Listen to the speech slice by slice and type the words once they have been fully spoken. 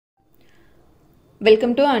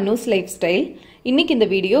Welcome to Anu's Lifestyle. இன்னைக்கு இந்த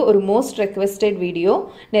video ஒரு மோஸ்ட் ரெக்வெஸ்டட் வீடியோ.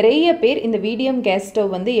 நிறைய பேர் இந்த வீடியம் கேஸ் ஸ்டவ்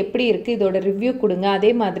வந்து எப்படி இருக்கு இதோட ரிவ்யூ கொடுங்க.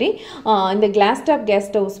 அதே மாதிரி இந்த கிளாஸ் டாப் கேஸ்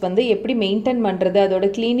ஸ்டவ்ஸ் வந்து எப்படி மெயின்டைன் பண்றது, அதோட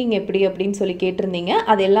க்ளீனிங் எப்படி அப்படினு சொல்லி கேட்டிருந்தீங்க.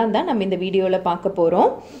 அதெல்லாம் தான் நம்ம இந்த வீடியோல பார்க்க போறோம்.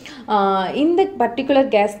 இந்த particular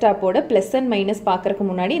case டாப்போட plus and minus பார்க்கறதுக்கு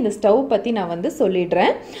முன்னாடி இந்த ஸ்டவ் பத்தி நான் வந்து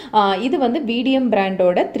சொல்லிடுறேன். இது வந்து வீடியம்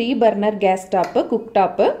பிராண்டோட 3 burner gas top, cook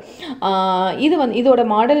top. இது வந்து இதோட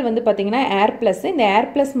மாடல் வந்து பாத்தீங்கன்னா Airplus. இந்த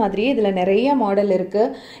Airplus மாதிரியே இதுல நிறைய மாடல் இருக்கு.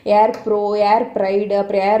 ஏர் ப்ரோ, ஏர் பிரைட்,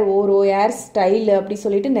 அப்புறம் ஏர் ஓரோ, ஏர் ஸ்டைல் அப்படி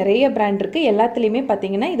சொல்லிட்டு நிறைய பிராண்ட் இருக்கு. எல்லாத்துலயுமே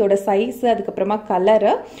பாத்தீங்கன்னா இதோட சைஸ், அதுக்கப்புறமா கலர்,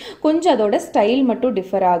 கொஞ்சம் அதோட ஸ்டைல் மட்டும்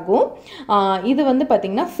டிஃபர் ஆகும். இது வந்து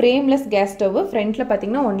பாத்தீங்கன்னா ஃப்ரேம்லெஸ் கேஸ் ஸ்டவ். ஃப்ரண்ட்ல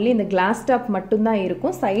பாத்தீங்கன்னா ஒன்லி இந்த கிளாஸ் டாப் மட்டும் தான்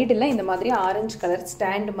இருக்கும். சைடுல இந்த மாதிரி ஆரஞ்சு கலர்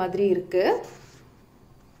ஸ்டாண்ட் மாதிரி இருக்கு.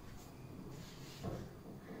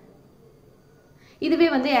 இதுவே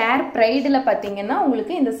வந்து ஏர் பிரைட்ல பாத்தீங்கன்னா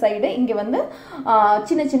உங்களுக்கு இந்த சைடு இங்க வந்து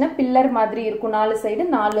சின்ன சின்ன பில்லர் மாதிரி இருக்கும். 4 சைடு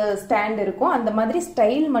 4 ஸ்டாண்ட் இருக்கும். அந்த மாதிரி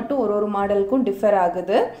ஸ்டைல் மட்டும் ஒரு மாடலுக்கும் டிஃபர்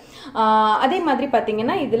ஆகுது. அதே மாதிரி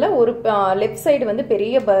பாத்தீங்கன்னா இதுல ஒரு லெஃப்ட் சைடு வந்து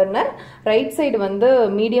பெரிய பர்னர், ரைட் சைடு வந்து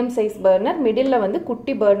மீடியம் சைஸ் பர்னர், மிடில்ல வந்து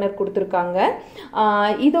குட்டி பர்னர் கொடுத்துருக்காங்க.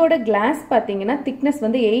 இதோட கிளாஸ் பாத்தீங்கன்னா திக்னஸ்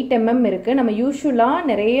வந்து 8 mm இருக்கு. நம்ம யூசுவலா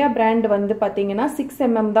நிறைய பிராண்ட் வந்து பாத்தீங்கன்னா 6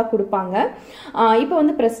 mm தான் கொடுப்பாங்க. இப்போ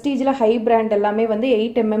வந்து பிரஸ்டீஜ்ல ஹை பிராண்ட் எல்லாமே வந்து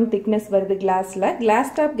 8 mm திக்னஸ் வருது கிளாஸ்ல. கிளாஸ்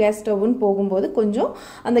டாப் கேஸ் ஸ்டவ்னு போகும்போது கொஞ்சம்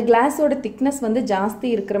அந்த கிளாஸோட திக்னஸ் வந்து ஜாஸ்தி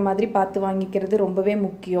இருக்கிற மாதிரி பார்த்து வாங்கிக்கிறது ரொம்பவே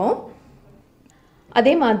முக்கியம்.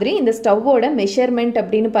 அதே மாதிரி இந்த ஸ்டவ்வோட மெஷர்மெண்ட்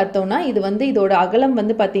அப்படின்னு பார்த்தோம்னா இது வந்து இதோட அகலம்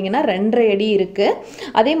வந்து பார்த்தீங்கன்னா 2.5 அடி இருக்கு.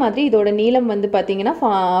 அதே மாதிரி இதோட நீளம் வந்து பார்த்தீங்கன்னா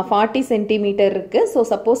 40 சென்டிமீட்டர் இருக்கு. ஸோ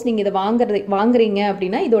சப்போஸ் நீங்கள் இதை வாங்குறீங்க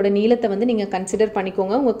அப்படின்னா இதோட நீளத்தை வந்து நீங்கள் கன்சிடர்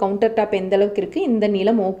பண்ணிக்கோங்க. உங்கள் கவுண்டர் டாப் எந்த அளவுக்கு இருக்கு, இந்த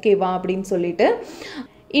நீளம் ஓகேவா அப்படின்னு சொல்லிட்டு.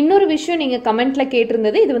 இன்னொரு விஷயம் நீங்க கமெண்ட்ல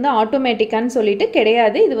கேட்டிருந்தது, இது வந்து ஆட்டோமேட்டிக்கான்னு சொல்லிட்டு.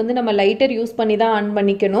 கிடையாது, இது வந்து நம்ம லைட்டர் யூஸ் பண்ணி தான் ஆன்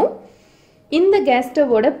பண்ணிக்கணும். இந்த கேஸ்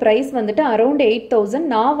ஸ்டவோட பிரைஸ் வந்துட்டு அரௌண்ட் 8,000.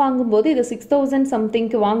 நான் வாங்கும்போது இது 6,000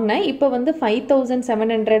 சம்திங்க்கு வாங்கினேன். இப்போ வந்து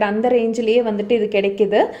 5,700 அந்த ரேஞ்சிலேயே வந்துட்டு இது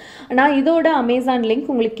கிடைக்குது. நான் இதோட அமேசான்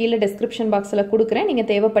லிங்க் உங்களுக்கு கீழே டிஸ்கிரிப்ஷன் பாக்ஸில் கொடுக்குறேன். நீங்கள்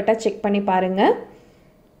தேவைப்பட்டா செக் பண்ணி பாருங்க.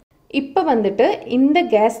 இப்போ வந்துட்டு இந்த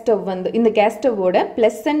கேஸ் ஸ்டவ் வந்து இந்த கேஸ் ஸ்டவோட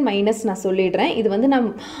ப்ளஸ் அண்ட் மைனஸ் நான் சொல்லிடுறேன். இது வந்து நான்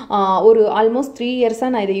ஒரு ஆல்மோஸ்ட் 3 இயர்ஸாக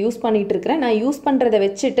நான் இதை யூஸ் பண்ணிட்டு இருக்கிறேன். நான் யூஸ் பண்ணுறதை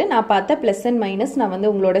வச்சுட்டு நான் பார்த்த ப்ளஸ் அண்ட் மைனஸ் நான்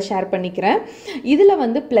வந்து உங்களோட ஷேர் பண்ணிக்கிறேன். இதில்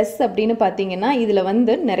வந்து ப்ளஸ் அப்படின்னு பார்த்தீங்கன்னா இதில்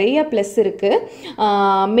வந்து நிறைய ப்ளஸ் இருக்குது.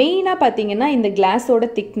 மெயினாக பார்த்தீங்கன்னா இந்த கிளாஸோட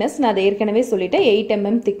திக்னஸ் நான் அதை ஏற்கனவே சொல்லிட்டேன், 8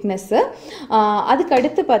 mm திக்னஸ்ஸு. அதுக்கு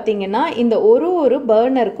அடுத்து பார்த்தீங்கன்னா இந்த ஒரு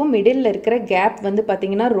பர்னருக்கும் மிடில் இருக்கிற கேப் வந்து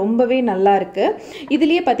பார்த்தீங்கன்னா ரொம்பவே நல்லா இருக்குது.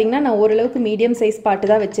 இதுலேயே பார்த்தீங்கன்னா நான் ஓரளவுக்கு மீடியம் சைஸ் பாட்டு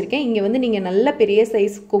தான் வச்சிருக்கேன். இங்கே வந்து நீங்கள் நல்ல பெரிய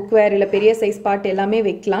சைஸ் குக்வேர் இல்லை பெரிய சைஸ் பாட்டு எல்லாமே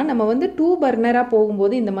வைக்கலாம். நம்ம வந்து 2 பர்னராக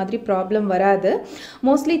போகும்போது இந்த மாதிரி ப்ராப்ளம் வராது.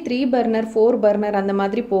 மோஸ்ட்லி 3 பர்னர் 4 பர்னர் அந்த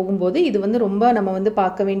மாதிரி போகும்போது இது வந்து ரொம்ப நம்ம வந்து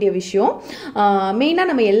பார்க்க வேண்டிய விஷயம். மெயினாக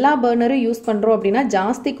நம்ம எல்லா பர்னரும் யூஸ் பண்ணுறோம் அப்படின்னா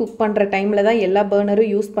ஜாஸ்தி குக் பண்ணுற டைமில் தான் எல்லா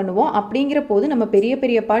பர்னரும் யூஸ் பண்ணுவோம். அப்படிங்கிற போது நம்ம பெரிய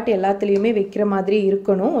பெரிய பாட்டு எல்லாத்துலேயுமே வைக்கிற மாதிரி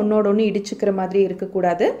இருக்கணும். ஒன்னோட ஒன்று இடிச்சுக்கிற மாதிரி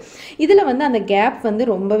இருக்கக்கூடாது. இதில் வந்து அந்த கேப்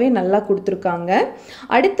வந்து ரொம்பவே நல்லா கொடுத்துருக்காங்க.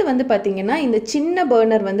 அடுத்து வந்து பாத்தீங்கன்னா இந்த சின்ன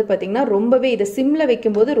பர்னர் வந்து பாத்தீங்கன்னா ரொம்பவே இதை சிம்ல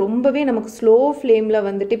வைக்கும்போது ரொம்பவே நமக்கு ஸ்லோ ஃப்ளேம்ல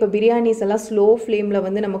வந்துட்டு இப்போ பிரியாணிஸ் எல்லாம் ஸ்லோ ஃப்ளேம்ல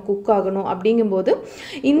வந்து நம்ம குக் ஆகணும். அப்படிங்கும்போது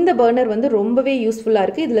இந்த பர்னர் வந்து ரொம்பவே யூஸ்ஃபுல்லா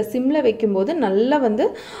இருக்கு. இதுல சிம்ல வைக்கும்போது நல்லா வந்து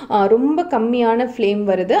ரொம்ப கம்மியான ஃப்ளேம்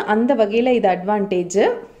வருது. அந்த வகையில இது அட்வான்டேஜ்.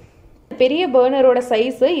 பெரிய பர்னரோட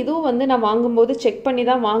சைஸ் இதுவும் வந்து நான் வாங்கும்போது செக் பண்ணி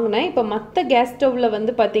தான் வாங்கினேன். இப்போ மற்ற கேஸ் ஸ்டவ்ல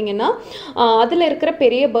வந்து பார்த்தீங்கன்னா அதில் இருக்கிற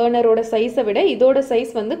பெரிய பர்னரோட சைஸை விட இதோட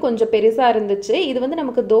சைஸ் வந்து கொஞ்சம் பெருசாக இருந்துச்சு. இது வந்து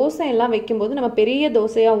நமக்கு தோசை எல்லாம் வைக்கும்போது நம்ம பெரிய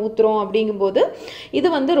தோசையாக ஊற்றுறோம். அப்படிங்கும்போது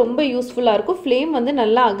இது வந்து ரொம்ப யூஸ்ஃபுல்லாக இருக்கும். ஃப்ளேம் வந்து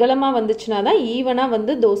நல்லா அகலமாக வந்துச்சுன்னா தான் ஈவனாக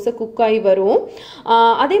வந்து தோசை குக் ஆகி வரும்.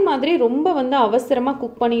 அதே மாதிரி ரொம்ப வந்து அவசரமாக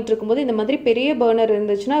குக் பண்ணிட்டு இருக்கும்போது இந்த மாதிரி பெரிய பர்னர்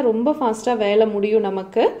இருந்துச்சுன்னா ரொம்ப ஃபாஸ்ட்டாக வேலை முடியும்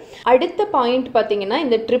நமக்கு. அடுத்த பாயிண்ட் பார்த்தீங்கன்னா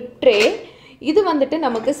இந்த ட்ரிப் ட்ரே. இது வந்துட்டு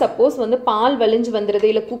நமக்கு சப்போஸ் வந்து பால் வலிஞ்சு வந்துடுது,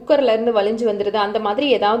 இல்லை குக்கர்ல இருந்து வலிஞ்சு வந்துடுது, அந்த மாதிரி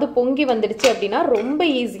ஏதாவது பொங்கி வந்துடுச்சு அப்படின்னா ரொம்ப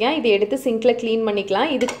ஈஸியாக இதை எடுத்து சிங்க்ல கிளீன் பண்ணிக்கலாம்.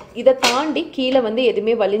 இதை தாண்டி கீழே வந்து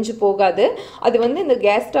எதுவுமே வலிஞ்சு போகாது. அது வந்து இந்த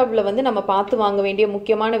கேஸ் ஸ்டவ்ல வந்து நம்ம பார்த்து வாங்க வேண்டிய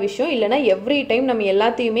முக்கியமான விஷயம். இல்லைன்னா எவ்ரி டைம் நம்ம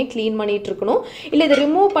எல்லாத்தையுமே கிளீன் பண்ணிட்டு இருக்கணும். இல்லை இதை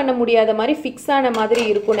ரிமூவ் பண்ண முடியாத மாதிரி ஃபிக்ஸ் ஆன மாதிரி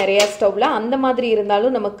இருக்கும் நிறைய ஸ்டவ்ல. அந்த மாதிரி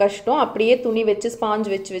இருந்தாலும் நமக்கு கஷ்டம். அப்படியே துணி வச்சு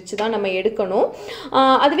ஸ்பாஞ்ச் வச்சு தான் நம்ம எடுக்கணும்.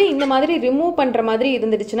 அதுவே இந்த மாதிரி ரிமூவ் பண்ற மாதிரி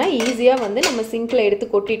இருந்துடுச்சுன்னா ஈஸியாக வந்து நம்ம சிங்க்ல எடுத்து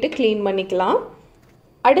கொட்டிட்டு கிளீன் பண்ணிக்கலாம்.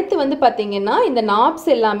 அடுத்து வந்து பாத்தீங்கன்னா இந்த நாப்ஸ்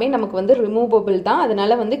எல்லாமே நமக்கு வந்து ரிமூவபிள் தான்.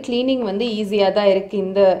 அதனால வந்து கிளீனிங் வந்து ஈஸியாக தான் இருக்கு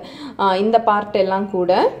இந்த பார்ட் எல்லாம்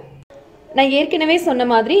கூட. நான் ஏற்கனவே சொன்ன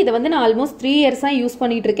மாதிரி இதை வந்து நான் ஆல்மோஸ்ட் 3 இயர்ஸாக யூஸ்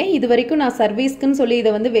பண்ணிட்டு இருக்கேன். இது வரைக்கும் நான் சர்வீஸ்க்குன்னு சொல்லி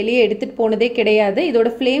இதை வந்து வெளியே எடுத்துகிட்டு போனதே கிடையாது. இதோட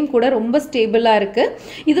ஃப்ளேம் கூட ரொம்ப ஸ்டேபிளாக இருக்குது.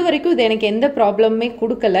 இது வரைக்கும் இது எனக்கு எந்த ப்ராப்ளமுமே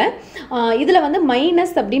கொடுக்கல. இதில் வந்து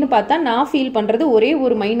மைனஸ் அப்படின்னு பார்த்தா நான் ஃபீல் பண்ணுறது ஒரே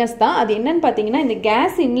ஒரு மைனஸ் தான். அது என்னன்னு பார்த்தீங்கன்னா, இந்த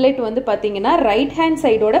கேஸ் இன்லெட் வந்து பார்த்தீங்கன்னா ரைட் ஹேண்ட்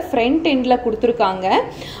சைடோட ஃப்ரண்ட் எண்டில் கொடுத்துருக்காங்க.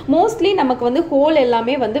 மோஸ்ட்லி நமக்கு வந்து ஹோல்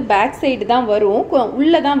எல்லாமே வந்து பேக் சைடு தான் வரும்,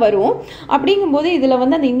 உள்ளே தான் வரும். அப்படிங்கும்போது இதில்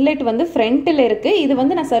வந்து அந்த இன்லெட் வந்து ஃப்ரண்ட்டில் இருக்குது. இது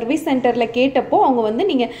வந்து நான் சர்வீஸ் சென்டரில் கேட்டப்போ அவங்க வந்து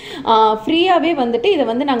நீங்க ஃப்ரீயாவே வந்துட்டு இதை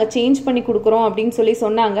வந்து நாங்க சேஞ்ச் பண்ணி கொடுக்குறோம் அப்படின்னு சொல்லி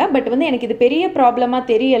சொன்னாங்க. பட் வந்து எனக்கு இது பெரிய ப்ராப்ளமா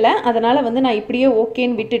தெரியல. அதனால வந்து நான் இப்படியே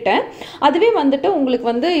ஓகேன்னு விட்டுட்டேன். அதுவே வந்துட்டு உங்களுக்கு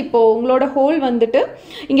வந்து இப்போ உங்களோட ஹோல் வந்துட்டு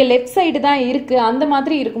இங்க லெஃப்ட் சைடு தான் இருக்கு, அந்த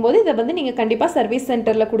மாதிரி இருக்கும்போது இதை வந்து நீங்க கண்டிப்பா சர்வீஸ்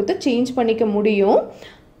சென்டர்ல கொடுத்து சேஞ்ச் பண்ணிக்க முடியும்.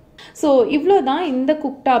 ஸோ இவ்வளோதான் இந்த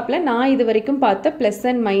குக்டாப்ல நான் இது வரைக்கும் பார்த்த ப்ளஸ்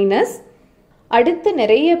அண்ட் மைனஸ். அடுத்து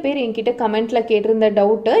நிறைய பேர் என்கிட்ட கமெண்ட்ல கேட்டிருந்த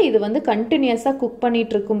டவுட்டு, இது வந்து கண்டினியூஸாக குக்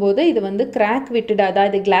பண்ணிட்டு இருக்கும்போது இது வந்து கிராக் விட்டுடாதா,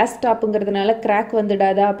 இது கிளாஸ் டாப்புங்கிறதுனால கிராக்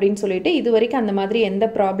வந்துடாதா அப்படின்னு சொல்லிட்டு இது வரைக்கும் அந்த மாதிரி எந்த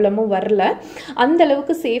ப்ராப்ளமும் வரல. அந்த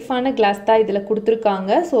அளவுக்கு சேஃபான கிளாஸ் தான் இதில்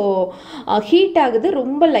கொடுத்துருக்காங்க. ஸோ ஹீட் ஆகுது,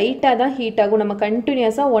 ரொம்ப லைட்டாக தான் ஹீட் ஆகும். நம்ம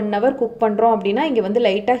கண்டினியூஸாக 1 hour குக் பண்ணுறோம் அப்படின்னா இங்கே வந்து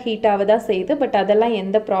லைட்டாக ஹீட் ஆக தான் செய்யுது. பட் அதெல்லாம்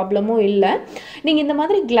எந்த ப்ராப்ளமும் இல்லை. நீங்கள் இந்த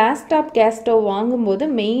மாதிரி கிளாஸ் டாப் கேஸ் ஸ்டவ் வாங்கும்போது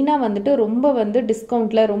மெயினாக வந்துட்டு ரொம்ப வந்து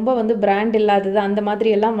டிஸ்கவுண்ட்டில் ரொம்ப வந்து பிராண்ட் இல்லாத அந்த மாதிரி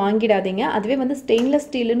எல்லாம் வாங்கிடாதீங்க. அதுவே வந்து ஸ்டெயின்லெஸ்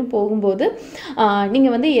ஸ்டீல்னு போகும்போது நீங்க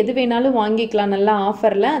வந்து எது வேணாலும் வாங்கிக்கலாம் நல்ல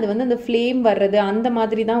ஆஃபர்ல. அது வந்து அந்த ஃப்ளேம் வர்றது அந்த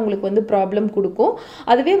மாதிரி தான் உங்களுக்கு வந்து ப்ராப்ளம் கொடுக்கும்.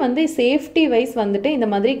 அதுவே வந்து சேஃப்டி வைஸ் வந்துட்டு இந்த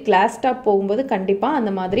மாதிரி கிளாஸ் டாப் போகும்போது கண்டிப்பா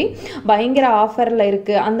அந்த மாதிரி பயங்கர ஆஃபர்ல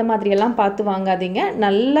இருக்கு அந்த மாதிரி எல்லாம் பார்த்து வாங்காதீங்க.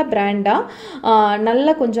 நல்ல பிராண்டா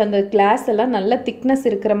நல்ல கொஞ்சம் அந்த கிளாஸ் எல்லாம் நல்ல திக்னஸ்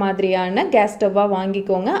இருக்கிற மாதிரியான கேஸ் ஸ்டவ்வா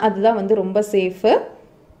வாங்கிக்கோங்க. அதுதான் வந்து ரொம்ப சேஃபு.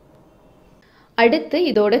 அடுத்து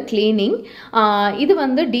இதோட கிளீனிங், இது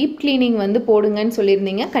வந்து டீப் கிளீனிங் வந்து போடுங்கன்னு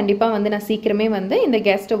சொல்லியிருந்தீங்க. கண்டிப்பாக வந்து நான் சீக்கிரமே வந்து இந்த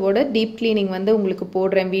கேஸ் ஸ்டவோட டீப் கிளீனிங் வந்து உங்களுக்கு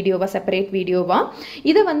போடுறேன் வீடியோவா, செப்பரேட் வீடியோவா.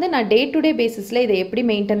 இதை வந்து நான் டே டு டே பேசிஸில் இதை எப்படி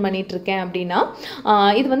மெயின்டைன் பண்ணிட்டு இருக்கேன் அப்படின்னா,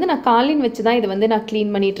 இது வந்து நான் காலின் வச்சு தான் இதை வந்து நான்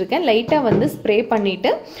க்ளீன் பண்ணிட்டு இருக்கேன். லைட்டாக வந்து ஸ்ப்ரே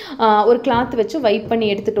பண்ணிட்டு ஒரு கிளாத் வச்சு வைப் பண்ணி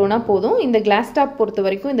எடுத்துட்டோன்னா போதும். இந்த கிளாஸ் டாப் பொறுத்த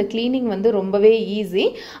வரைக்கும் இந்த கிளீனிங் வந்து ரொம்பவே ஈஸி.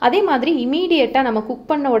 அதே மாதிரி இமீடியட்டாக நம்ம குக்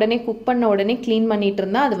பண்ண உடனே க்ளீன் பண்ணிட்டு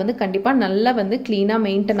இருந்தால் அது வந்து கண்டிப்பாக நல்லா வந்து கிளீனாக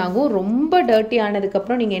மெயின்டைன் ஆகும். ரொம்ப டர்ட்டி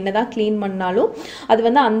ஆனதுக்கப்புறம் நீங்கள் என்னதான் க்ளீன் பண்ணாலும் அது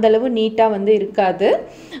வந்து அந்தளவு நீட்டாக வந்து இருக்காது.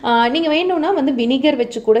 நீங்கள் வேணும்னா வந்து வினிகர்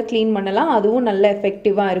வச்சு கூட க்ளீன் பண்ணலாம், அதுவும் நல்ல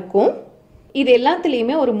எஃபெக்டிவாக இருக்கும். இது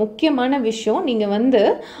எல்லாத்துலேயுமே ஒரு முக்கியமான விஷயம், நீங்கள் வந்து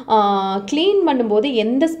க்ளீன் பண்ணும்போது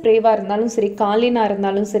எந்த ஸ்ப்ரேவாக இருந்தாலும் சரி, காலினாக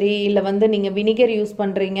இருந்தாலும் சரி, இல்லை வந்து நீங்கள் வினிகர் யூஸ்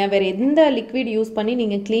பண்ணுறீங்க, வேறு எந்த லிக்விட் யூஸ் பண்ணி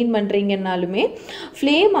நீங்கள் க்ளீன் பண்ணுறீங்கன்னாலுமே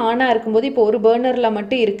ஃப்ளேம் ஆனாக இருக்கும்போது, இப்போ ஒரு பர்னரில்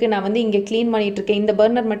மட்டும் இருக்குது நான் வந்து இங்கே க்ளீன் பண்ணிகிட்ருக்கேன், இந்த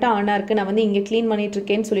பர்னர் மட்டும் ஆனாக இருக்குது நான் வந்து இங்கே க்ளீன்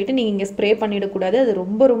பண்ணிகிட்ருக்கேன்னு சொல்லிட்டு நீங்கள் இங்கே ஸ்ப்ரே பண்ணிடக்கூடாது. அது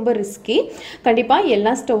ரொம்ப ரொம்ப ரிஸ்கி. கண்டிப்பாக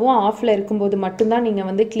எல்லா ஸ்டவ்வும் ஆஃபில் இருக்கும்போது மட்டும்தான்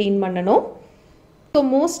நீங்கள் வந்து க்ளீன் பண்ணணும். ஸோ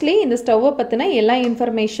மோஸ்ட்லி இந்த ஸ்டவ்வை பற்றின எல்லா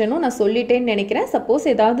இன்ஃபர்மேஷனும் நான் சொல்லிட்டேன்னு நினைக்கிறேன். சப்போஸ்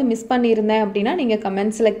ஏதாவது மிஸ் பண்ணியிருந்தேன் அப்படின்னா நீங்கள்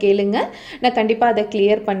கமெண்ட்ஸில் கேளுங்க, நான் கண்டிப்பாக அதை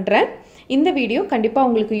கிளியர் பண்ணுறேன். இந்த வீடியோ கண்டிப்பாக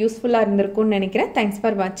உங்களுக்கு யூஸ்ஃபுல்லாக இருந்திருக்கும்னு நினைக்கிறேன். தேங்க்ஸ்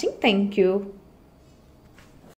ஃபார் வாட்சிங். தேங்க்யூ.